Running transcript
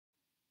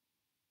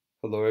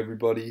Hello,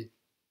 everybody.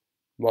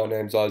 My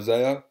name's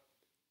Isaiah,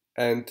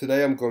 and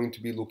today I'm going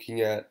to be looking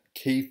at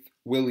Keith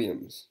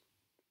Williams.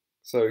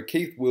 So,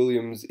 Keith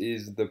Williams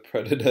is the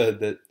predator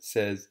that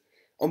says,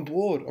 I'm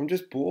bored, I'm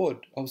just bored.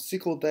 I was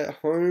sick all day at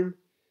home,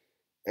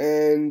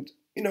 and,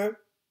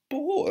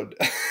 bored.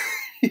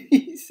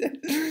 he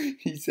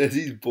says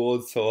he's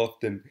bored so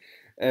often,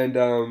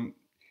 and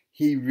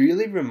he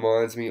really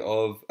reminds me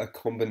of a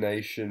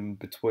combination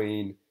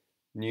between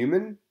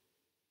Newman.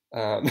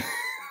 Um,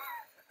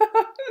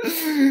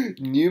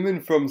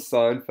 Newman from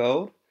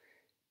Seinfeld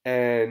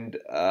and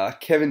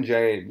Kevin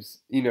James,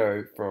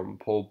 from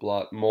Paul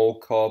Blart, Mall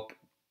Cop,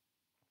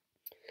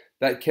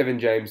 that Kevin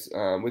James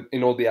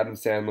in all the Adam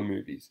Sandler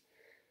movies.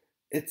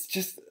 It's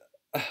just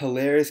a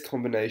hilarious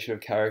combination of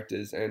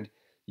characters, and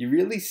you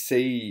really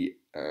see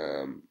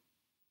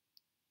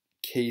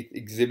Keith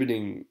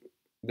exhibiting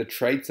the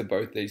traits of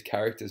both these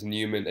characters,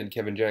 Newman and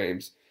Kevin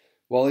James,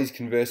 while he's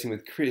conversing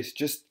with Chris.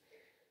 Just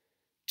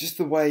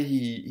the way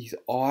his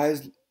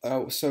eyes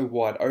are so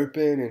wide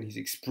open and his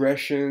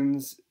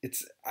expressions,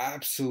 it's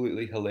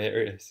absolutely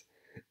hilarious.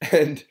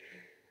 And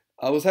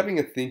I was having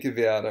a think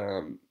about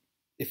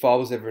if I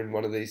was ever in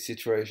one of these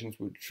situations,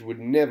 which would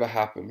never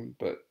happen,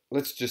 but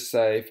let's just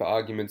say, for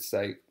argument's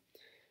sake,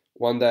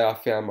 one day I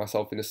found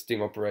myself in a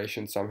sting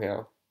operation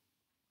somehow.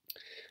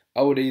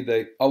 I would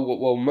either,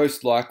 well,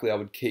 most likely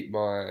I'd keep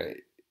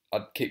quiet.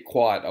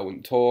 I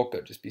wouldn't talk.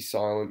 I'd just be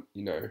silent.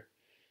 Leave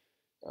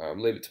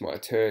it to my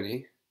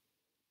attorney.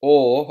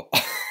 Or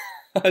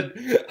I'd,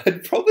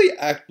 I'd probably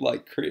act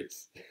like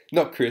Chris.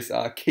 Not Chris,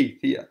 Keith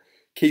here.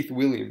 Keith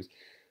Williams.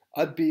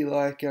 I'd be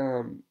like,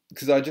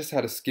 because I just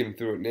had to skim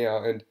through it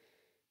now, and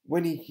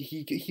when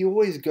he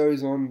always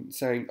goes on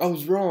saying, I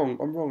was wrong,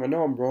 I'm wrong, I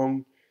know I'm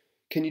wrong,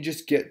 can you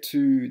just get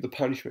to the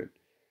punishment?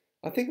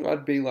 I think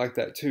I'd be like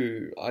that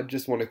too. I'd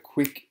just want a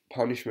quick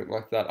punishment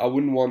like that. I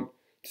wouldn't want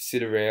to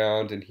sit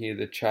around and hear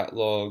the chat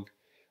log.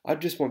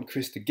 I'd just want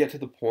Chris to get to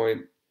the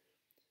point,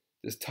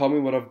 just tell me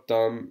what I've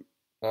done,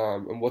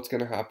 and what's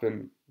going to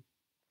happen,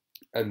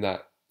 and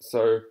that.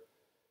 So,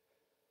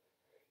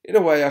 in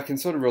a way, I can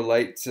sort of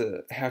relate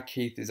to how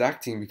Keith is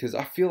acting, because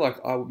I feel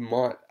like I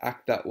might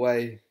act that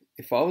way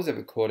if I was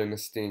ever caught in a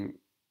sting.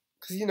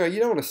 Because, you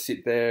don't want to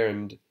sit there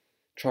and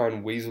try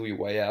and weasel your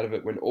way out of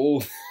it when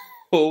all,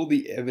 all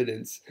the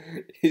evidence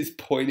is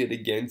pointed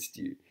against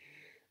you.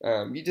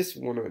 You just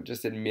want to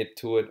just admit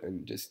to it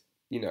and just,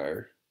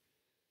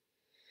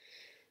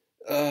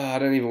 I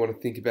don't even want to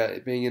think about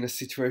it being in a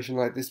situation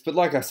like this. But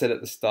like I said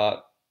at the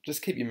start,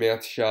 just keep your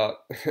mouth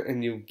shut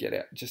and you'll get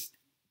out. Just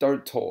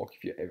don't talk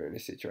if you're ever in a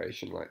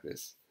situation like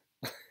this.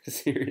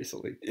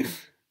 Seriously.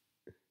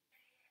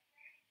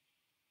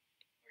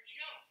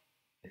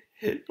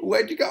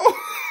 Where'd you go?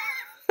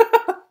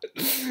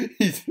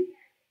 He's,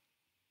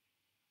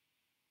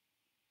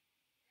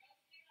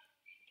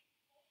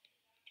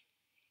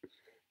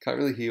 can't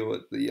really hear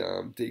what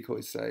the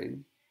decoy's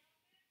saying.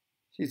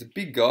 He's a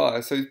big guy,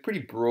 so he's pretty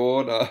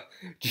broad.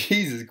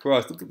 Jesus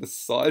Christ, look at the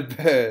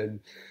sideburn.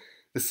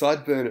 The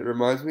sideburn, it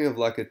reminds me of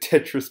like a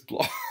Tetris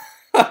block.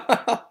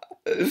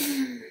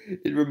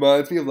 It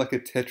reminds me of like a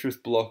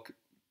Tetris block.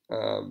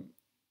 Um,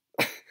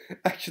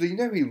 Actually,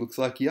 who he looks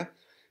like here?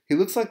 He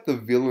looks like the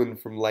villain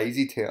from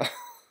Lazy Town.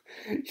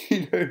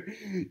 you know,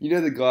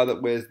 the guy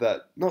that wears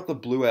that, not the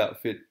blue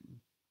outfit,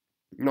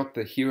 not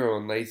the hero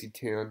on Lazy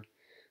Town,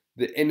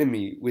 the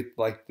enemy with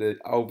like the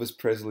Elvis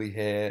Presley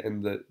hair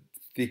and the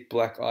thick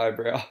black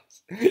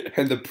eyebrows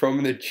and the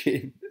prominent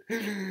chin.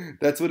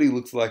 That's what he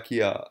looks like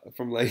here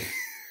from like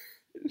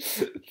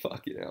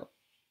fucking hell.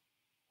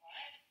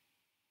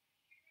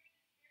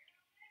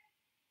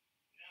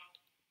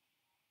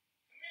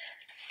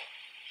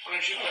 Why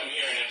don't you come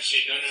here and have a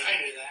seat?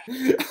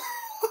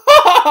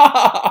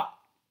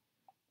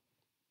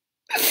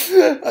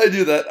 I knew that. I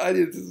knew that. I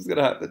knew this was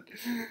gonna happen.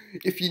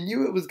 If you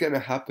knew it was gonna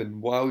happen,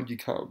 why would you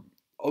come?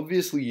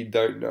 Obviously, you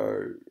don't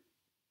know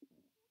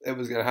it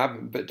was gonna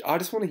happen, but I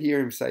just want to hear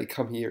him say,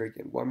 "Come here"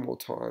 again one more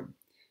time.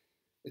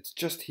 It's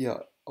just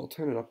here. I'll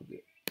turn it up a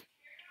bit.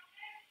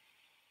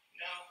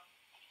 No.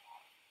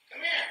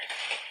 Come here.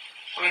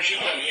 Why don't you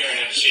come here and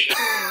have a seat?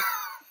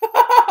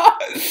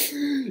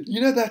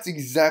 That's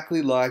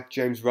exactly like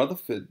James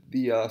Rutherford,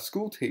 the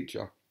school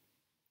teacher.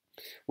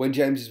 When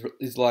James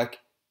is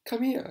like,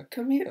 come here,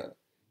 come here.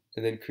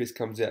 And then Chris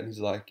comes out and he's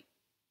like,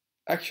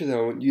 actually,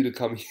 I want you to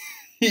come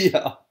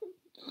here.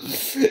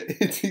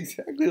 It's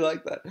exactly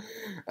like that.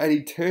 And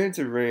he turns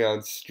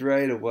around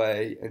straight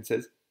away and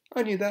says,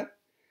 I knew that.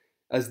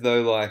 As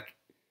though, like,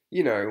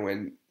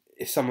 when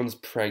if someone's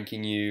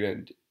pranking you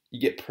and you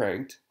get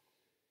pranked,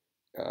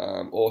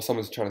 or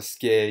someone's trying to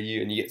scare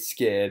you and you get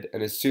scared,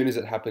 and as soon as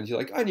it happens, you're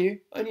like, I knew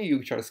you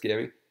were trying to scare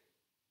me,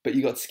 but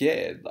you got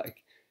scared.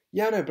 Like,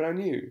 yeah, I know, but I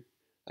knew.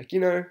 Like,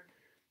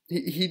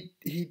 he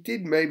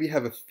did maybe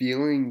have a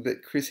feeling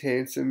that Chris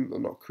Hansen, or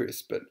not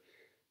Chris, but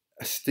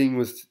a sting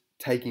was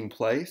taking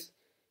place.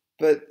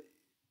 But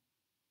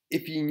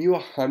if you knew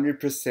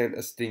 100%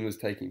 a sting was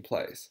taking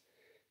place,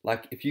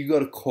 like if you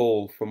got a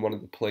call from one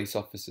of the police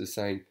officers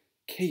saying,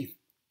 Keith,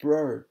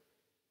 bro,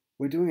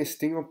 we're doing a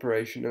sting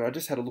operation and I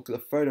just had a look at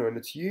the photo and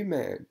it's you,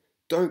 man.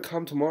 Don't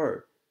come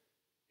tomorrow.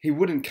 He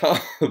wouldn't come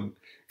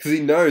because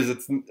he knows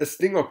it's a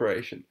sting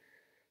operation.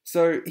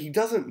 So he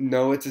doesn't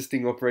know it's a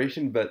sting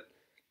operation, but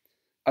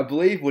I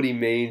believe what he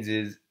means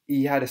is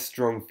he had a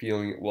strong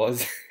feeling it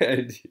was,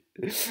 and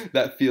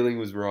that feeling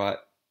was right.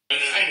 I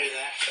knew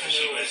that. I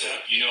knew it was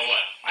up. You know what?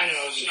 I know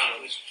it was not.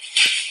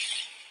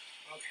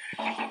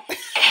 Okay.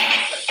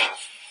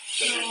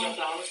 So there's no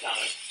dollar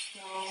counter.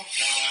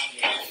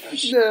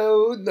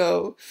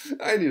 No.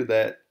 I knew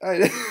that. I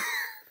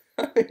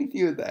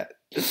knew that.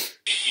 You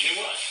knew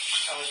what?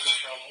 I was in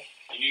trouble.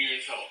 You knew you were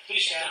in trouble.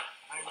 Please sit down.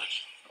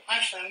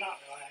 Actually, I'm not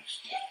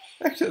relaxed.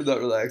 Actually, I'm not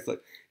relaxed.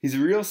 Like, he's a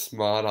real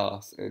smart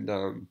ass,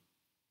 and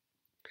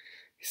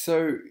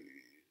so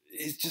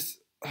he's just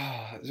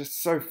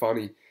so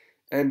funny,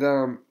 and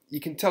you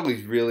can tell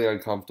he's really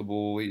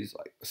uncomfortable. He's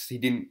like, he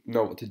didn't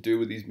know what to do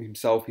with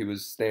himself. He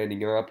was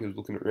standing up. He was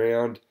looking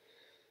around.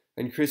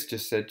 And Chris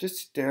just said, just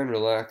sit down,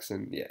 relax.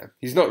 And yeah,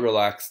 he's not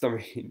relaxed. I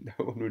mean,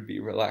 no one would be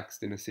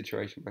relaxed in a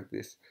situation like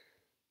this.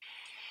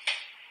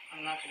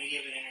 I'm not going to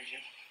give an interview.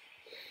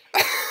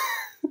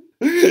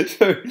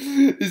 So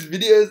this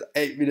video is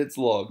 8 minutes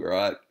long,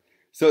 right?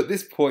 So at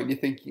this point, you're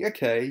thinking,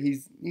 okay,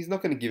 he's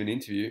not going to give an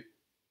interview.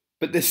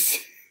 But there's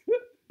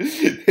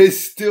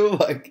still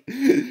like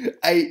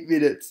 8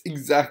 minutes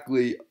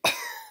exactly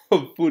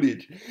of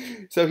footage.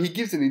 So he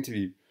gives an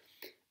interview.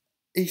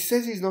 He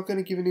says he's not going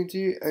to give an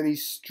interview, and he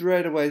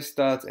straight away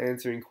starts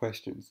answering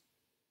questions.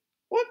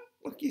 What?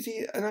 Like, is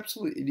he an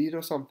absolute idiot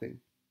or something?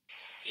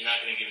 You're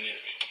not going to give an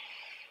interview.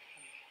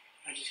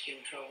 I just get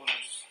in trouble. I'm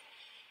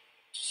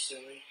just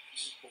silly. I'm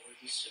just bored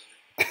and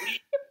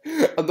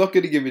silly. I'm not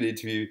going to give an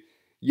interview,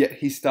 yet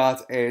he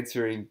starts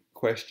answering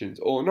questions.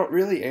 Or not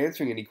really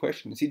answering any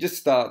questions. He just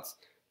starts,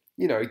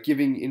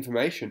 giving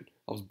information.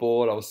 I was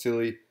bored. I was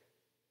silly.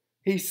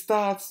 He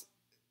starts,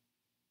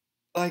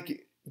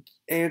 like,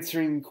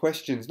 answering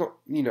questions, not,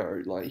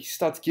 like he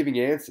starts giving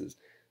answers.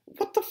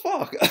 What the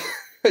fuck?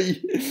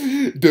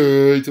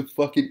 Duh, he's a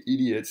fucking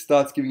idiot.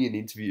 Starts giving an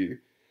interview.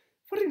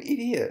 What an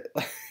idiot.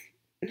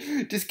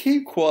 Just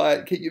keep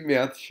quiet, keep your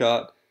mouth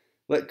shut,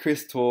 let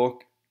Chris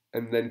talk,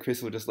 and then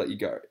Chris will just let you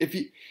go. If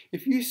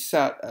you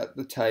sat at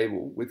the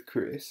table with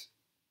Chris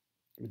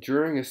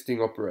during a sting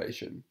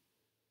operation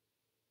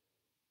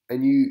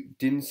and you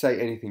didn't say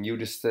anything, you were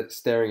just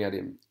staring at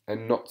him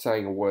and not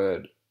saying a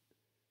word,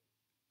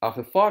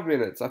 after 5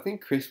 minutes, I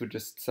think Chris would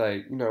just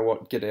say, you know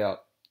what, get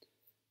out.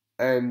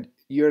 And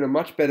you're in a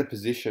much better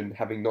position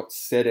having not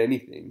said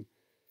anything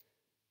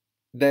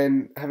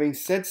than having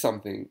said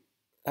something.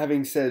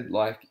 Having said,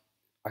 like,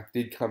 I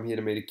did come here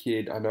to meet a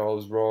kid, I know I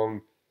was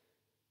wrong.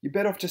 You're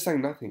better off just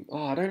saying nothing.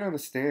 Oh, I don't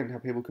understand how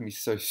people can be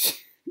so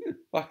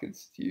fucking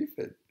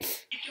stupid. I'm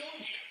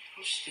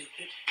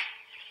stupid.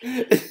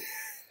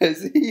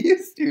 Yes, he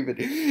is stupid.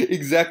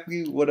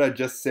 Exactly what I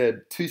just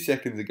said 2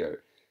 seconds ago.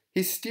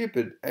 He's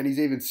stupid, and he's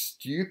even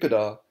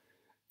stupider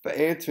for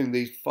answering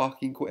these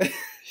fucking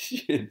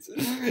questions.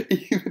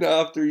 Even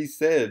after he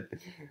said,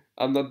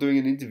 I'm not doing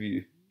an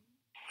interview.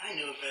 I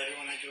knew better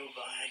when I drove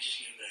by. I just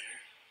knew better.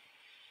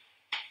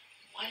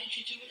 Why did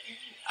you do it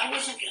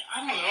anyway? I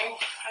don't know.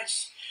 I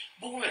just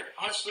bored.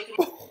 Honestly.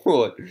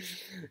 Bored.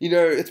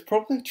 It's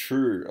probably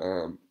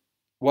true.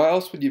 Why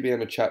else would you be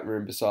in a chat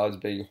room besides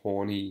being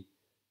horny,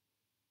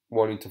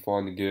 wanting to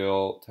find a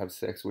girl to have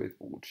sex with,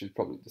 which is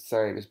probably the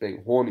same as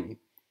being horny?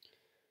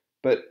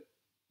 But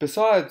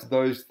besides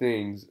those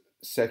things,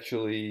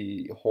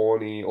 sexually,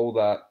 horny, all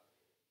that,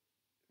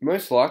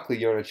 most likely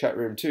you're in a chat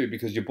room too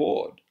because you're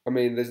bored. I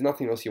mean, there's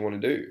nothing else you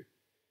want to do.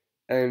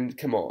 And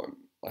come on,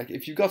 like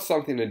if you've got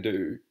something to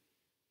do,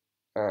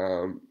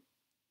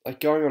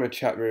 like going on a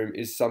chat room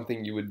is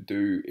something you would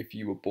do if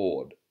you were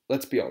bored.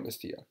 Let's be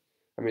honest here.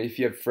 I mean, if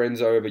you have friends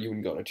over, you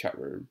wouldn't go on a chat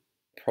room,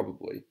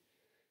 probably.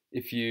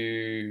 If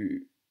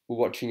you were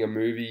watching a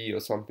movie or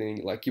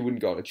something, like you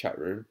wouldn't go on a chat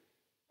room.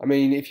 I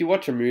mean, if you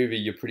watch a movie,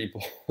 you're pretty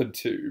bored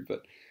too.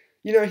 But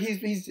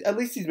he's at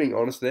least he's being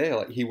honest there.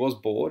 Like he was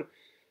bored.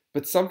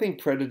 But something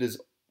predators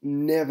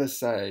never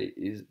say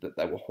is that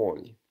they were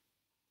horny,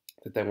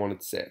 that they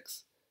wanted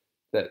sex,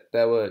 that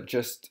they were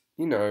just,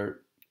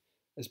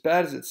 as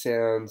bad as it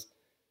sounds,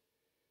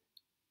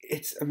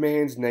 it's a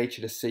man's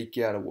nature to seek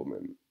out a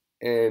woman,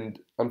 and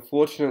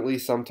unfortunately,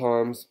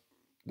 sometimes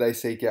they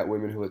seek out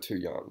women who are too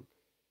young.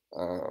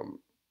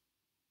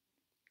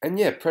 And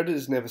yeah,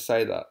 predators never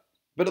say that.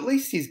 But at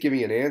least he's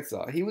giving an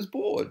answer. He was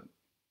bored.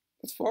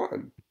 That's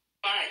fine.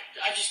 I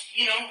just.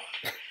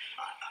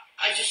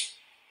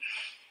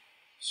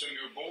 So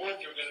you were bored?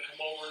 You were going to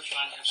come over and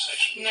try and have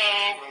sex with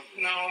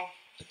me?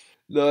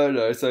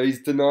 No. So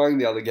he's denying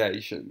the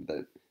allegation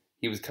that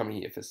he was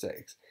coming here for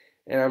sex.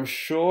 And I'm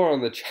sure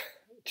on the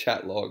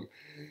chat log,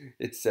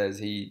 it says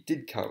he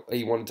did come.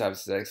 He wanted to have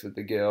sex with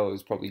the girl who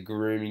was probably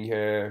grooming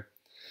her.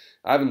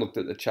 I haven't looked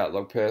at the chat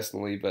log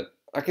personally, but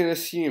I can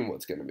assume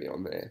what's going to be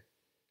on there.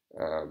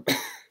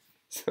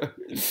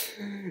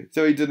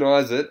 So he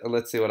denies it, and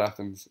let's see what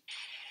happens.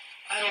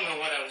 I don't know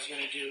what I was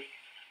going to do.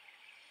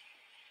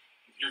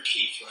 You're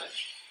Keith, right?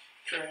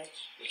 Correct.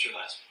 What's your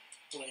last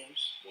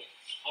Williams.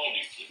 How old are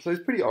you, Keith? So he's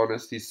pretty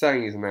honest. He's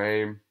saying his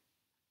name.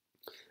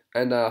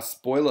 And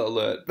spoiler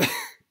alert,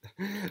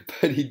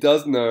 but he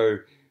does know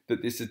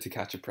that this is To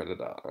Catch a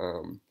Predator.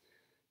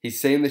 He's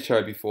seen the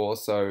show before,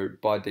 so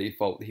by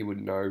default he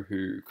would know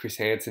who Chris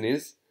Hansen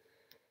is.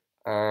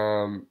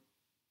 And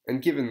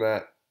given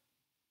that,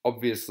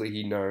 obviously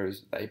he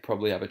knows they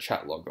probably have a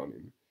chat log on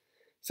him.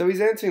 So he's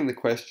answering the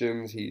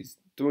questions, he's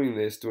doing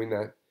this, doing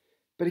that.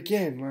 But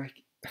again,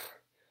 like,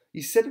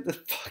 you said at the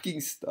fucking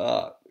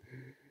start,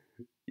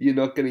 you're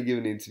not going to give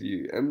an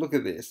interview. And look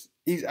at this.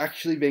 He's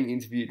actually being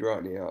interviewed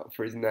right now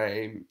for his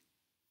name,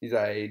 his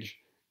age,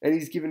 and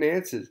he's given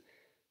answers.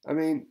 I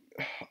mean,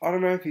 I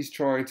don't know if he's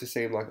trying to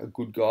seem like a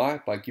good guy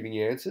by giving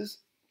answers,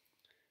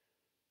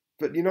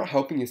 but you're not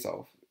helping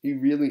yourself. You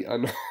really are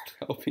not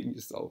helping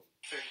yourself.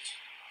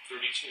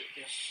 32.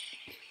 Yes.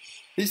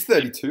 He's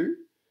 32?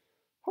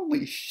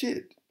 Holy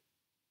shit.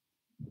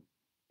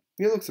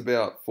 He looks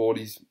about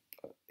 40s,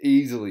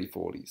 easily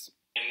 40s.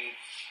 And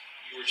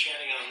you were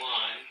chatting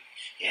online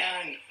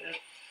Yeah, and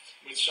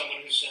with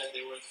someone who said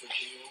they were at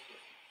Virginia Open.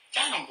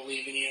 I don't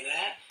believe any of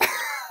that.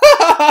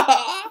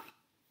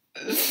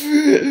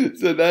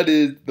 So that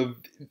is the...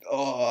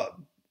 Oh,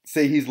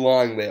 see, he's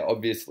lying there,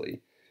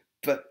 obviously.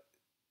 But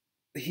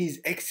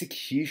his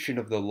execution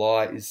of the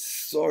lie is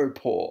so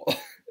poor.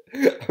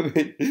 I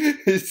mean,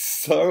 it's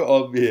so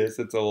obvious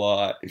it's a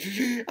lie.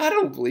 I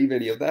don't believe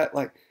any of that.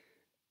 Like,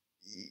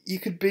 you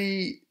could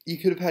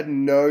have had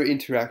no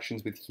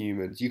interactions with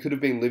humans. You could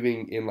have been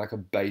living in like a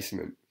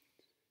basement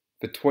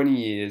for 20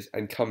 years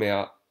and come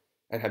out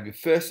and have your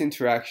first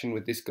interaction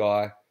with this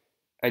guy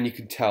and you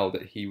could tell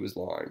that he was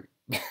lying.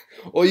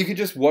 Or you could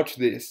just watch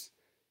this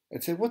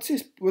and say, what's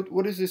this?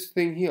 What is this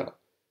thing here?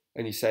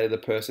 And you say to the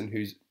person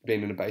who's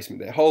been in a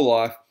basement their whole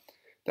life,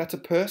 that's a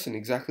person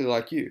exactly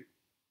like you.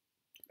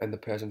 And the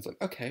person's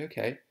like,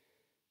 okay.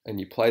 And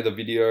you play the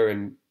video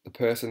and the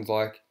person's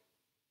like,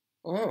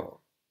 oh,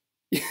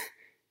 it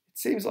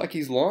seems like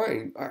he's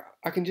lying.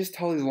 I can just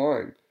tell he's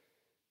lying.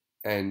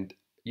 And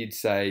you'd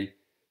say,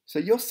 so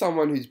you're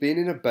someone who's been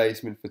in a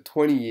basement for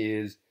 20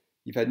 years,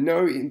 you've had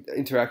no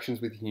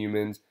interactions with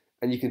humans,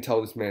 and you can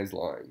tell this man's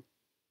lying.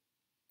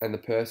 And the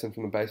person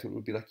from the basement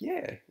would be like,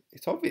 yeah,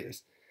 it's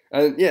obvious.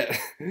 And yeah,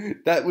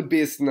 that would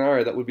be a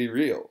scenario that would be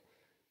real.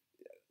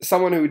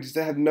 Someone who would just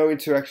have no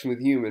interaction with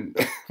human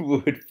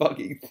would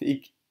fucking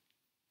think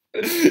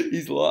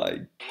he's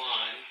lying.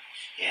 Online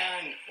Yeah,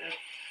 and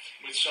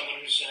with someone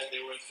who said they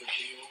were at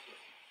Virginia Open.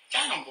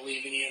 I don't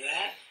believe any of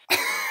that.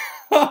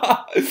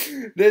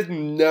 There's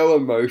no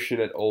emotion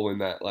at all in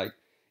that. Like,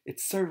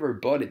 it's so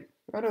robotic.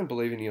 I don't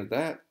believe any of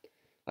that.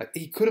 Like,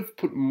 he could have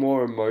put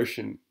more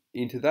emotion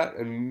into that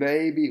and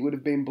maybe it would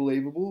have been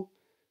believable.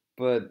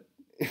 But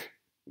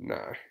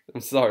no,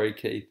 I'm sorry,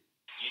 Keith.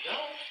 You don't?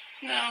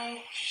 No.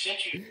 She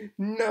sent you.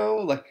 No,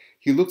 like,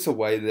 he looks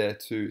away there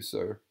too,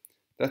 so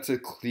that's a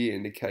clear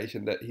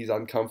indication that he's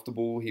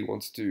uncomfortable. He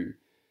wants to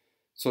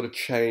sort of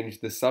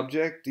change the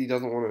subject. He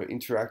doesn't want to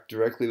interact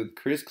directly with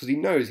Chris because he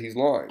knows he's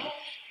lying.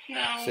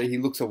 No. So he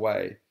looks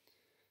away.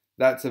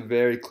 That's a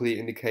very clear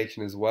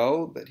indication as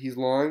well that he's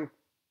lying.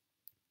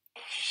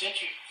 She sent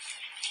you.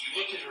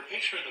 You looked at her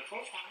picture in the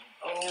profile.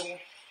 Oh.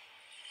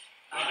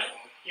 I Right. know.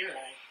 You're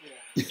right.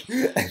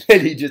 You're right. And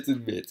then he just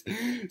admits.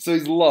 So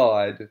he's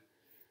lied.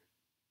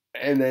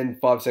 And then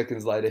 5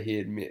 seconds later he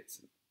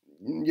admits.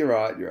 You're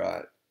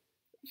right.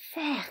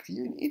 Fuck,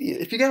 you're an idiot.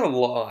 If you're going to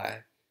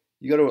lie,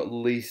 you got to at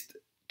least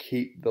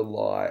keep the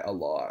lie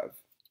alive.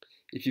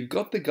 If you've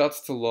got the guts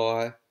to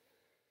lie,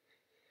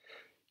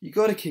 you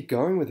got to keep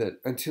going with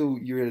it until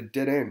you're at a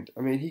dead end.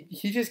 I mean,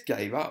 he just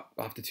gave up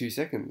after 2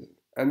 seconds.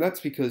 And that's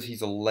because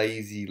he's a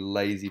lazy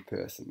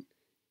person.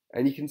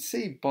 And you can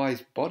see by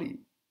his body.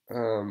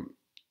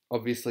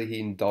 Obviously, he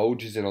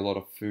indulges in a lot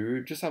of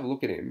food. Just have a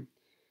look at him.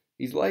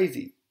 He's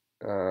lazy.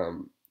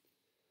 And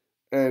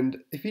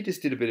if he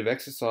just did a bit of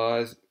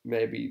exercise,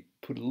 maybe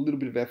put a little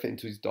bit of effort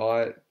into his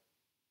diet,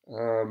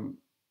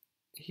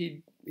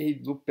 he'd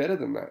look better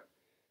than that.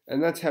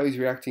 And that's how he's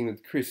reacting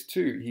with Chris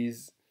too.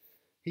 He's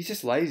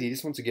just lazy. He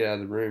just wants to get out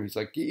of the room. He's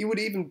like, he would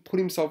even put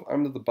himself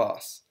under the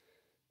bus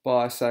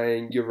by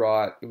saying, "You're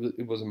right.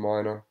 It was a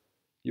minor.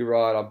 You're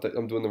right.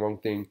 I'm doing the wrong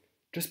thing."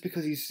 Just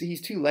because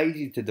he's too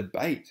lazy to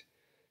debate.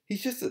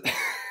 He's just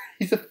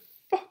he's a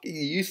fucking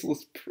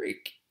useless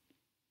prick.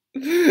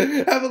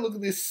 Have a look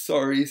at this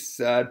sorry,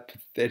 sad,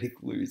 pathetic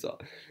loser.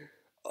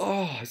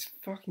 Oh, it's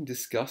fucking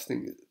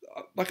disgusting.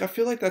 Like, I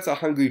feel like that's a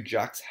Hungry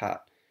Jack's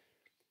hat.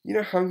 You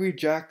know Hungry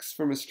Jack's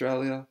from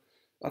Australia?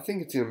 I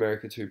think it's in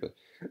America too, but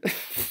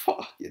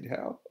fucking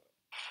hell.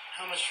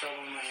 How much trouble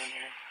am I in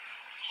here?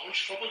 How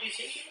much trouble do you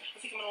think you're in? I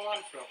think I'm in a lot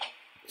of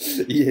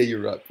trouble. Yeah,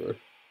 you're right, bro.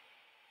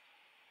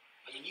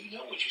 I mean, you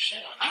know what you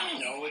said on I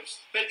know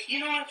but you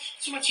know what?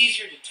 It's so much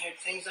easier to type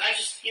things. I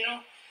just,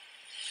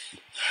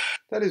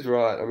 That is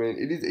right. I mean,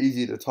 it is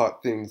easy to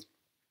type things.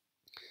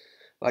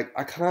 Like,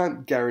 I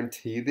can't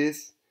guarantee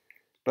this,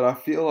 but I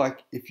feel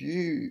like if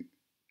you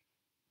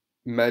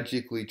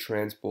magically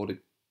transported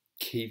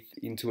Keith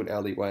into an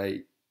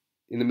alleyway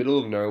in the middle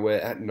of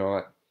nowhere at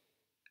night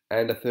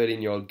and a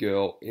 13-year-old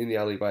girl in the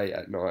alleyway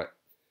at night.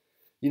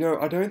 You know,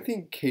 I don't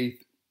think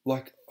Keith,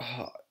 like,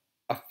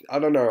 I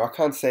don't know, I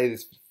can't say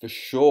this for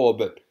sure,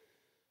 but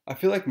I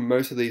feel like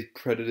most of these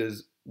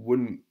predators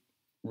wouldn't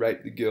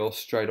rape the girl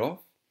straight off.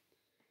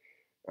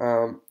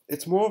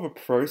 It's more of a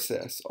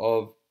process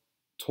of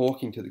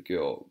talking to the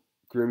girl,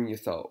 grooming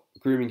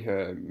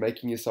her,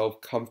 making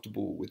yourself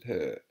comfortable with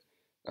her,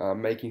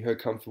 making her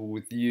comfortable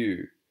with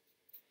you,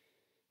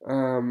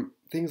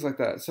 things like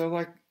that. So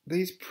like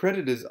these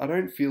predators, I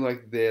don't feel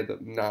like they're the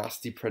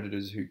nasty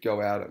predators who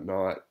go out at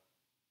night,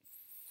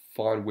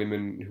 find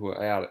women who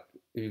are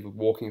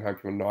walking home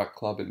from a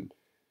nightclub and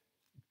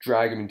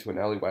drag them into an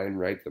alleyway and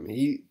rape them.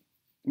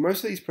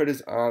 Most of these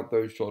predators aren't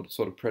those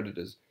sort of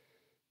predators.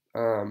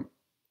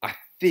 I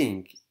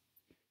think,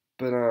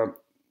 but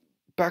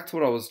back to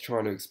what I was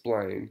trying to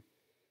explain.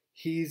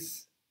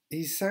 He's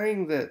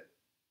saying that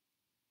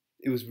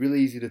it was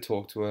really easy to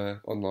talk to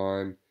her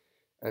online,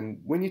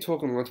 and when you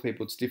talk online to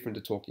people, it's different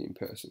to talking in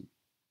person.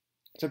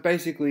 So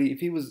basically, if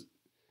he was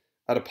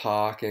at a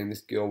park and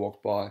this girl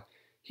walked by,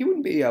 he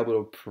wouldn't be able to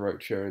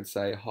approach her and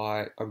say,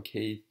 "Hi, I'm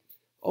Keith,"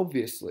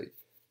 obviously,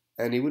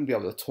 and he wouldn't be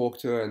able to talk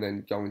to her and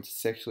then go into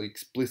sexually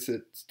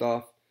explicit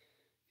stuff.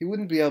 He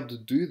wouldn't be able to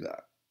do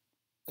that,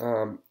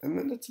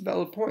 and that's a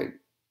valid point.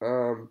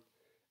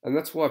 And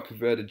that's why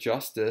perverted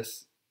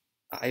justice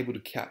are able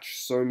to catch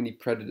so many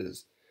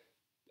predators,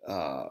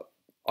 uh,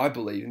 I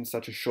believe, in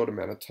such a short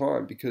amount of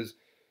time, because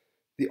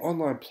the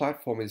online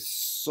platform is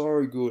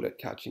so good at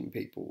catching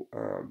people,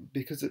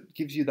 because it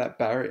gives you that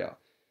barrier.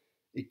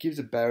 It gives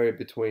a barrier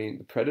between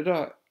the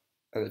predator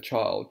and the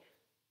child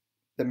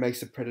that makes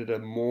the predator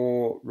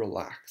more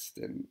relaxed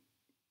and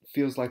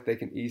feels like they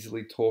can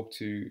easily talk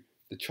to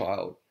the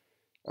child.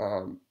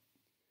 Um,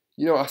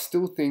 I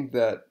still think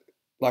that,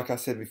 like I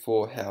said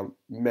before, how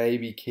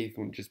maybe Keith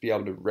wouldn't just be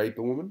able to rape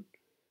a woman.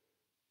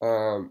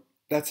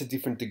 That's a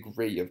different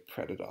degree of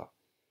predator.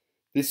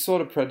 This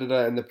sort of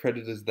predator and the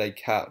predators they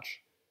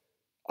catch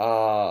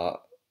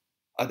are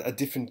a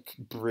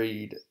different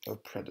breed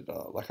of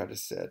predator, like I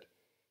just said.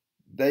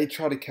 They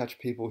try to catch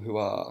people who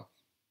are,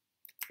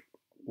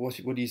 what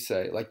do you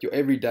say, like your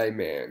everyday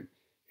man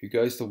who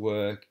goes to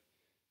work,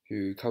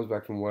 who comes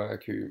back from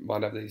work, who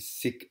might have these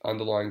sick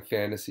underlying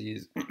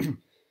fantasies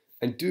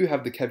and do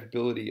have the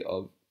capability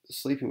of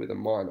sleeping with a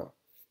minor.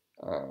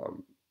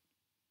 Um,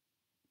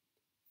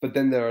 but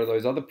then there are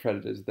those other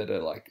predators that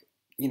are like,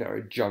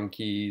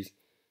 junkies,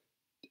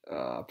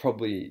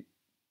 probably,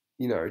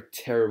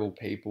 terrible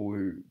people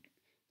who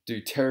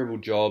do terrible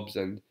jobs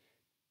and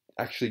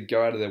actually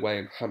go out of their way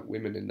and hunt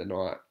women in the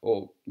night,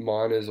 or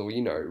minors, or,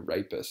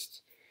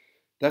 rapists.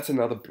 That's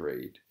another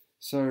breed.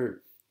 So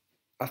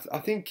I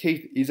think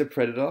Keith is a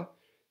predator,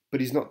 but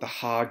he's not the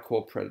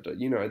hardcore predator,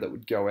 that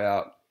would go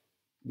out,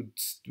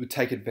 would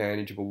take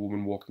advantage of a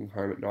woman walking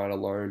home at night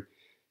alone.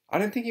 I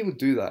don't think he would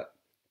do that,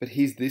 but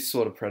he's this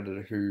sort of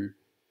predator who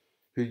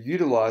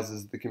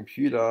utilizes the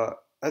computer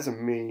as a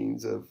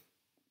means of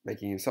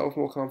making himself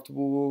more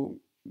comfortable,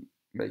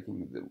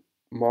 making the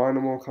minor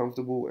more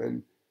comfortable,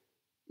 and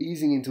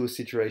easing into a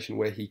situation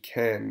where he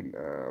can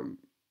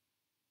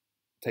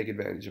take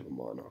advantage of a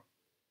minor.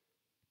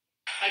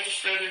 I'd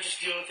just rather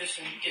just deal with this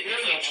and get You're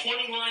in like trouble.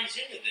 20 lines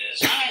into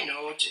this. I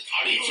know.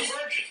 How do you It's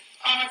virgin?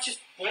 just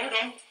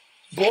boredom.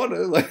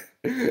 Bono, like,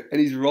 and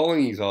he's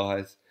rolling his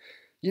eyes.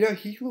 He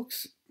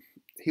looks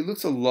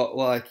a lot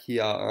like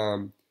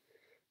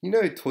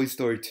Toy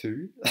Story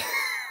 2?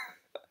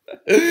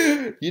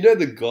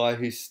 The guy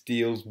who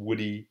steals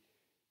Woody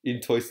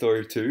in Toy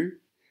Story 2?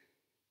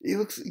 He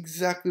looks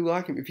exactly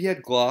like him. If he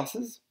had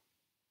glasses,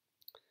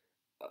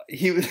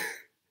 he would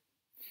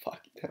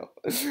fucking hell.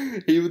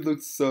 He would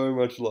look so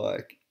much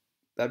like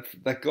that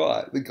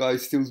guy, the guy who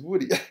steals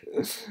Woody.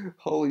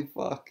 Holy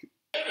fuck.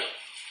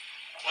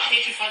 Why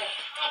can't you find a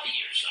hobby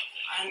or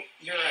something?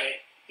 You're right.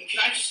 Can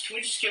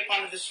we just skip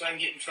on to this so I can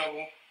get in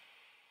trouble?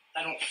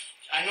 I know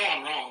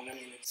I'm wrong. I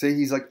mean, See,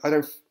 he's like,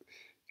 I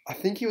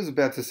think he was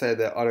about to say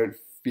that I don't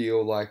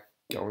feel like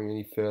going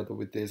any further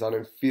with this. I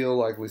don't feel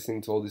like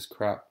listening to all this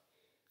crap.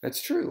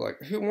 It's true.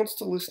 Like, who wants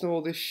to listen to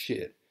all this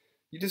shit?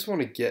 You just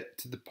want to get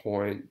to the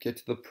point, get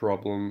to the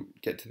problem,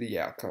 get to the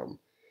outcome.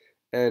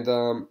 And,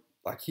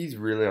 like, he's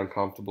really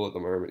uncomfortable at the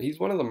moment. He's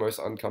one of the most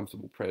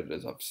uncomfortable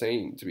predators I've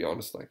seen, to be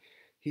honest. Like,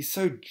 he's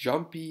so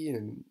jumpy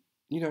and,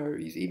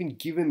 he's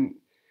even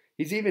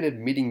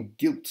admitting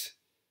guilt.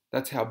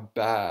 That's how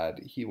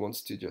bad he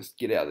wants to just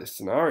get out of this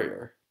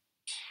scenario.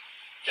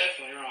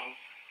 definitely wrong.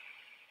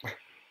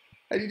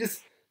 And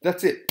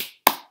that's it.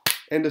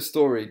 End of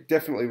story.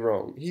 Definitely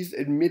wrong. He's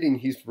admitting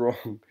he's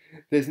wrong.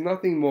 There's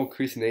nothing more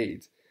Chris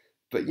needs.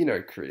 But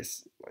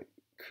Chris, like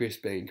Chris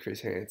being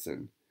Chris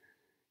Hansen,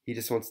 he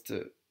just wants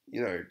to,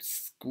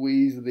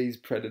 squeeze these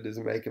predators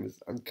and make them as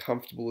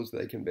uncomfortable as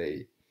they can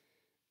be.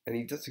 And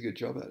he does a good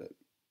job at it.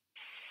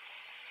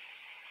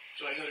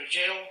 Do I go to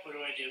jail? What do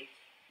I do?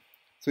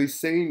 So he's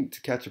seen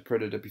To Catch a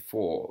Predator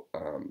before.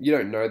 You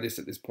don't know this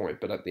at this point,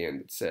 but at the end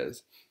it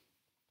says.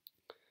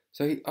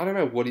 So I don't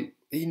know what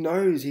he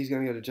knows he's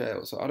going to go to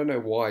jail. So I don't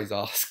know why he's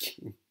asking.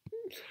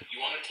 You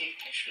want to take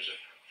pictures of her.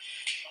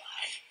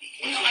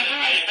 No, I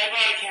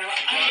brought a camera.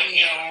 I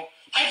didn't know.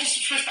 I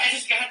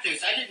just got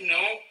this. I didn't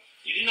know.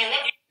 You didn't know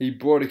what? He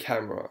brought a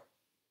camera.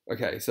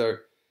 Okay, so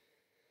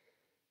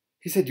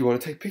he said, "You want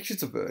to take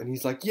pictures of her?" And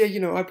he's like, "Yeah,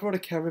 I brought a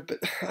camera, but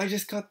I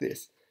just got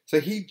this." So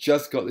he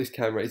just got this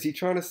camera. Is he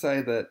trying to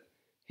say that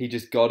he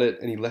just got it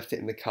and he left it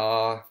in the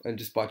car and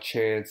just by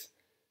chance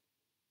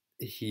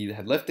he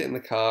had left it in the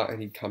car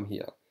and he'd come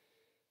here?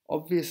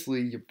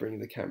 Obviously, you bring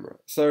the camera.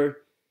 So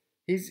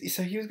he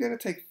was going to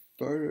take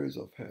photos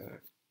of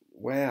her.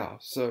 Wow.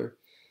 So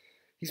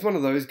he's one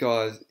of those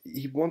guys.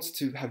 He wants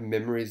to have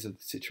memories of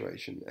the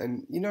situation.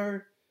 And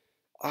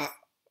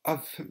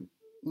I've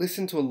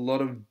listened to a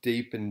lot of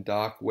deep and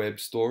dark web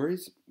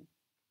stories,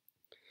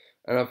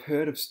 and I've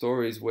heard of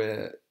stories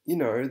where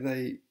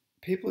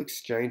people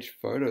exchange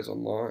photos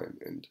online,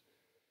 and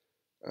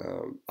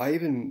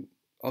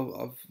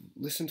I've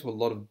listened to a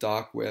lot of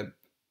dark web,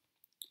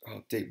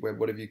 deep web,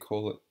 whatever you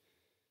call it,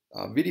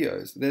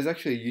 videos. There's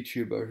actually a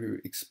YouTuber who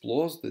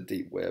explores the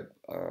deep web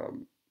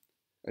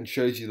and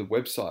shows you the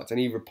websites, and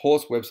he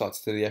reports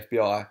websites to the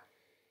FBI.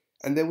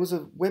 And there was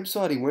a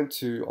website he went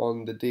to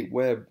on the deep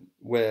web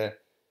where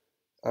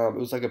it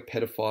was like a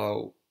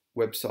pedophile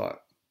website,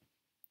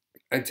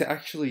 and to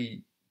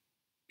actually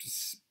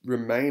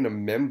remain a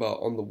member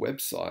on the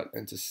website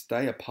and to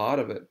stay a part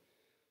of it,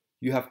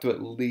 you have to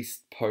at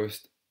least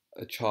post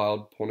a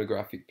child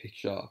pornographic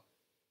picture.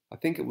 I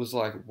think it was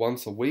like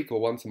once a week or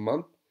once a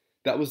month.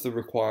 That was the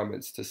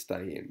requirements to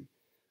stay in.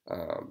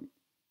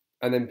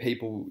 And then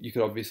people, you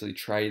could obviously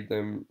trade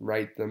them,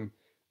 rate them,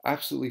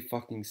 absolutely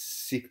fucking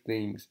sick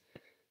things.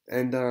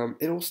 And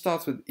it all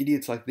starts with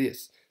idiots like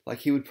this. Like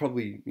he would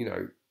probably,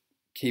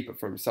 keep it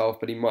for himself,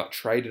 but he might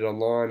trade it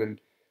online, and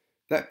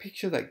that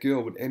picture of that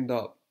girl would end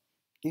up,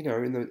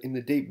 in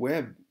the deep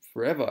web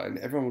forever, and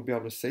everyone would be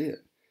able to see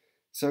it.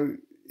 So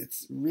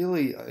it's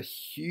really a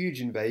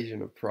huge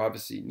invasion of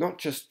privacy. Not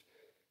just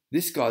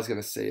this guy's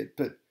going to see it,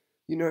 but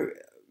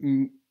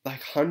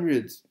like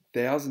hundreds,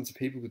 thousands of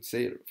people could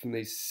see it from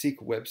these sick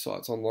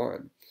websites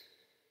online.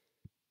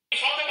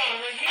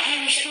 I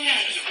understand.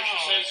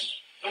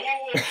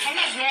 I'm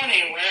not going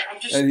anywhere. I'm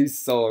just. And he's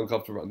so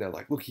uncomfortable right now.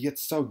 Like, look, he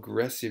gets so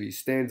aggressive. He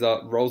stands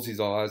up, rolls his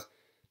eyes.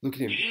 Look at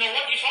him. You know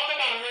what? You talk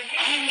about it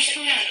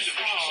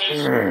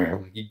right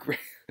now.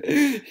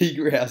 He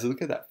growls.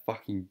 Look at that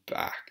fucking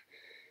back.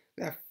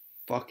 That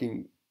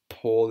fucking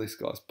paw. This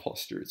guy's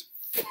posture is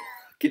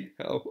fucking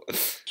hell.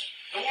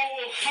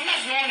 I'm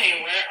not going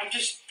anywhere. I'm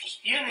just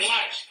you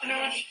relax.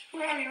 Who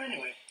are you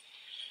anyway?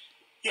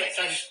 Yes,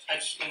 I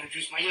just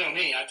introduced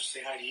me. I just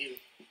say hi to you.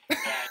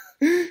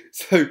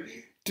 So,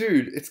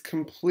 dude, it's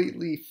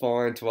completely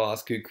fine to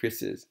ask who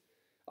Chris is.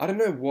 I don't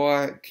know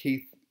why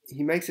Keith,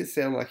 he makes it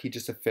sound like he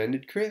just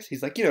offended Chris.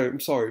 He's like, I'm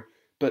sorry,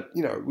 but,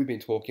 we've been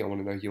talking, I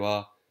want to know who you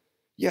are.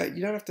 Yeah,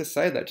 you don't have to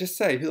say that. Just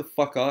say, who the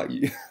fuck are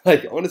you?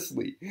 Like,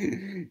 honestly,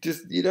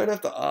 you don't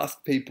have to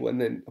ask people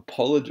and then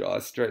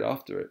apologize straight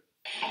after it.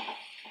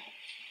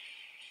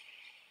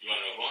 You want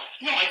to know why?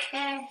 No,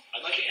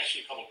 I'd like to ask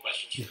you a couple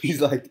questions first.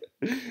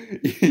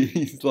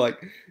 He's like,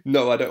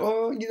 no, I don't.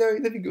 Oh,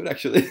 that'd be good,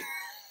 actually.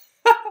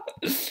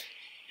 You want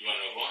to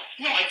know why?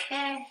 No,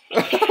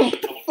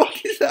 What the fuck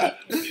is that?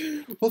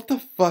 What the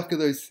fuck are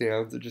those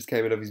sounds that just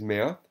came out of his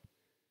mouth?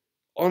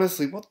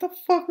 Honestly, what the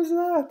fuck was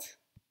that?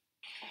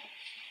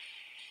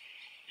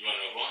 You want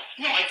to know why?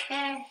 No,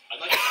 I'd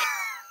like to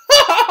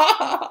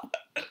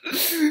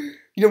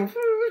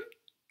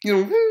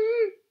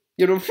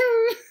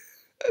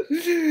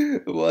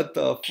What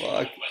the fuck?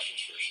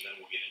 questions first, and then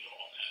we'll get into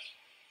all that.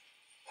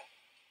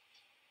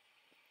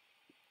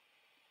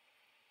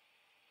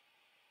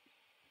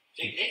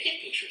 Take naked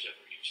pictures of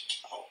her using.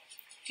 Oh,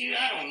 dude, I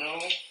don't know.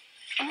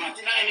 I'm not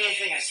denying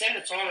anything I said.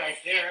 It's all right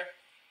there.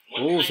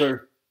 Oh, so,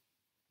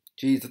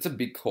 geez, that's a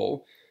big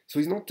call. So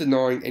he's not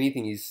denying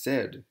anything he's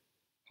said.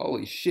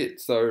 Holy shit.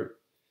 So,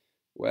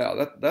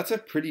 wow, that's a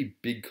pretty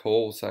big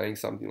call saying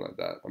something like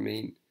that. I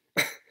mean,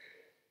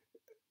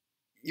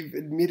 you've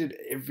admitted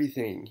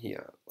everything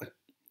here. Like,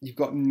 you've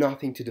got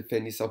nothing to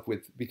defend yourself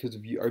with because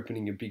of you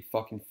opening your big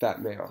fucking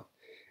fat mouth.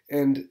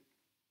 And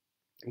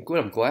I'm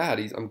glad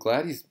he's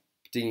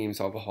digging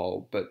himself a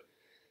hole, but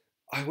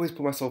I always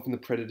put myself in the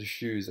predator's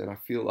shoes and I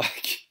feel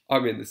like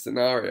I'm in the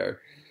scenario.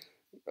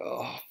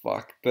 Oh,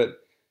 fuck.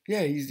 But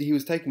yeah, he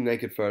was taking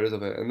naked photos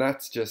of it, and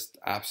that's just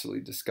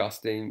absolutely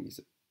disgusting. He's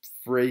a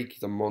freak.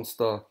 He's a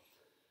monster.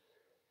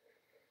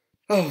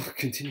 Oh,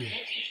 continue. What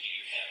panties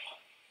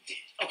do you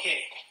have? Okay,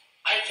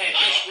 I typed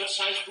What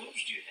size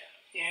boobs do you have?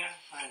 Yeah,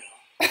 I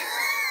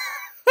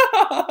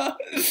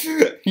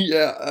know.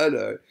 Yeah, I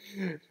know.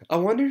 I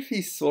wonder if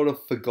he sort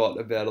of forgot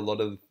about a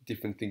lot of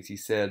different things he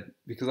said,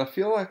 because I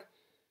feel like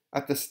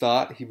at the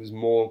start he was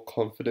more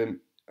confident,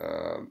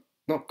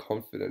 not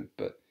confident,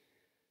 but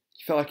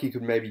he felt like he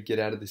could maybe get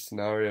out of this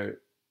scenario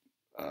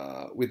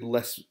with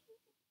less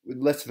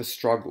of a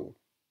struggle.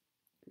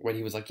 When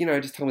he was like,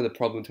 just tell me the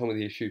problem, tell me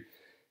the issue.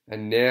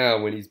 And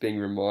now when he's being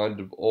reminded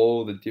of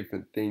all the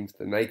different things,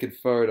 the naked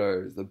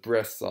photos, the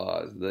breast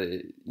size,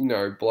 the,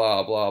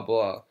 blah, blah,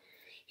 blah,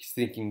 he's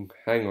thinking,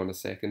 hang on a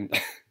second,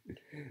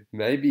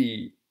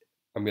 maybe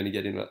I'm going to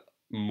get in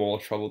more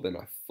trouble than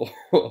I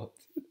thought.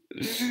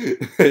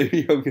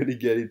 Maybe I'm going to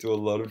get into a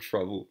lot of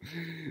trouble.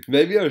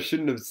 Maybe I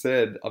shouldn't have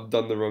said I've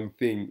done the wrong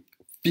thing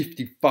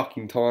 50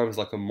 fucking times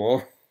like a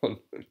moron. Okay,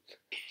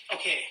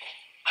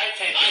 I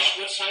typed Nice.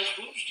 What size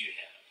boobs do you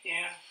have?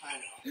 Yeah, I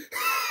know.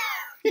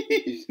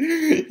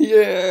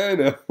 Yeah, I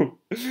know.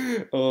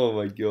 Oh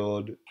my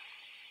god. God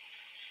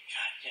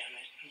damn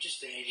it, I'm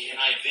just an idiot. Can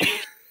I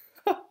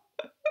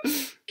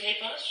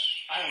videotape us?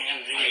 I don't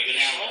have a Are you video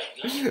camera.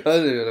 gonna show it? No. I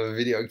don't even have a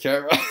video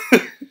camera.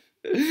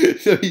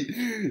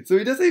 so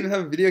he doesn't even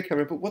have a video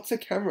camera, but what's a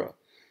camera?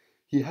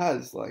 He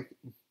has, like,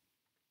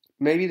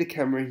 maybe the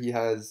camera he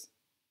has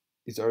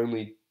is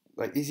only,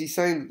 like, is he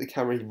saying that the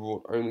camera he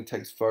bought only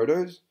takes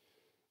photos?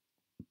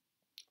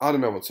 I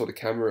don't know what sort of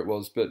camera it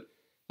was, but,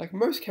 like,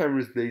 most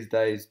cameras these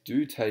days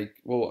do take,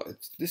 well,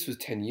 this was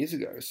 10 years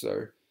ago,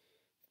 so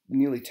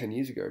nearly 10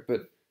 years ago,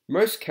 but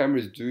most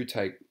cameras do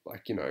take,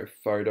 like, you know,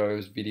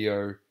 photos,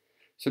 video.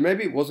 So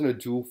maybe it wasn't a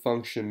dual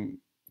function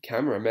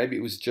camera. Maybe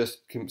it was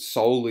just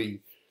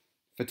solely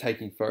for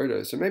taking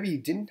photos. So maybe he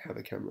didn't have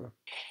a camera.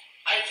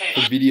 I typed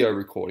For video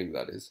recording,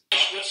 that is.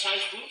 What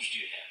size boobs do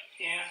you have?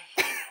 Yeah,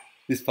 I know.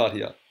 This part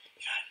here. God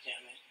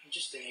damn it, I'm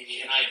just an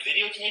idiot. Can I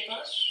videotape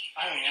us?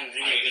 I don't have a Are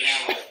video you gonna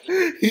camera. show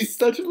it? He's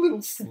such a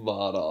little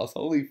smart ass.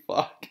 Holy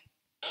fuck.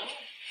 No. No, I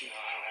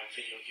don't have a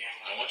video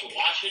camera. I want to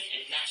watch it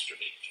and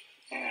masturbate.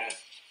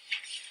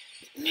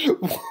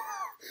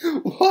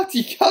 What?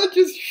 You can't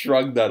just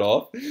shrug that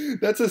off.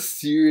 That's a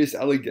serious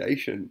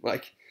allegation.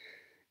 Like,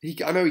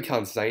 I know he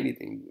can't say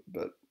anything,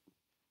 but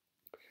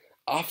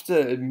after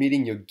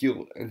admitting your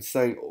guilt and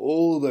saying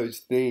all those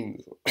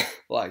things,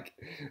 like,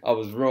 I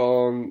was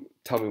wrong,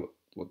 tell me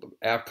what the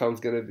outcome's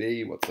going to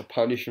be, what's the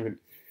punishment.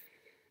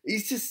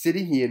 He's just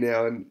sitting here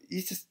now and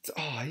he's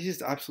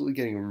just absolutely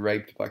getting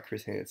raped by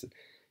Chris Hansen.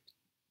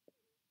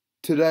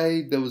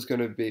 Today, there was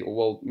going to be,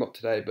 well, not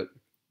today, but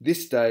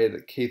this day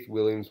that Keith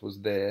Williams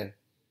was there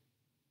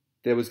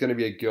was going to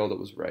be a girl that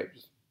was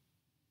raped.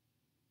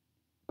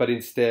 But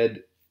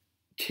instead,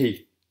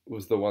 Keith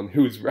was the one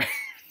who was raped.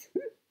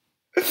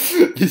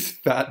 This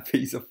fat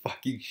piece of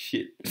fucking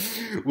shit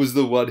was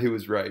the one who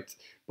was raped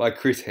by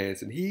Chris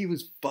Hansen. He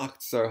was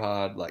fucked so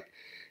hard. Like,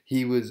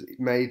 he was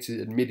made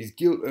to admit his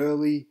guilt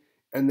early,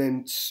 and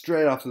then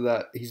straight after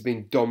that, he's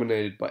been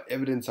dominated by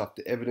evidence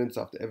after evidence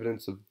after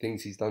evidence of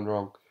things he's done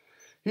wrong.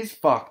 He's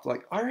fucked.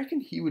 Like, I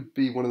reckon he would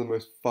be one of the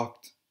most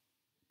fucked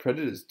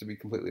predators, to be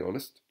completely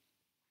honest.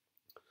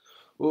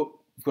 Well,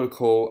 I've got a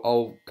call.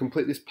 I'll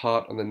complete this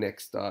part on the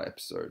next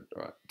episode.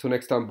 All right. Till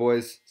next time,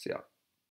 boys. See ya.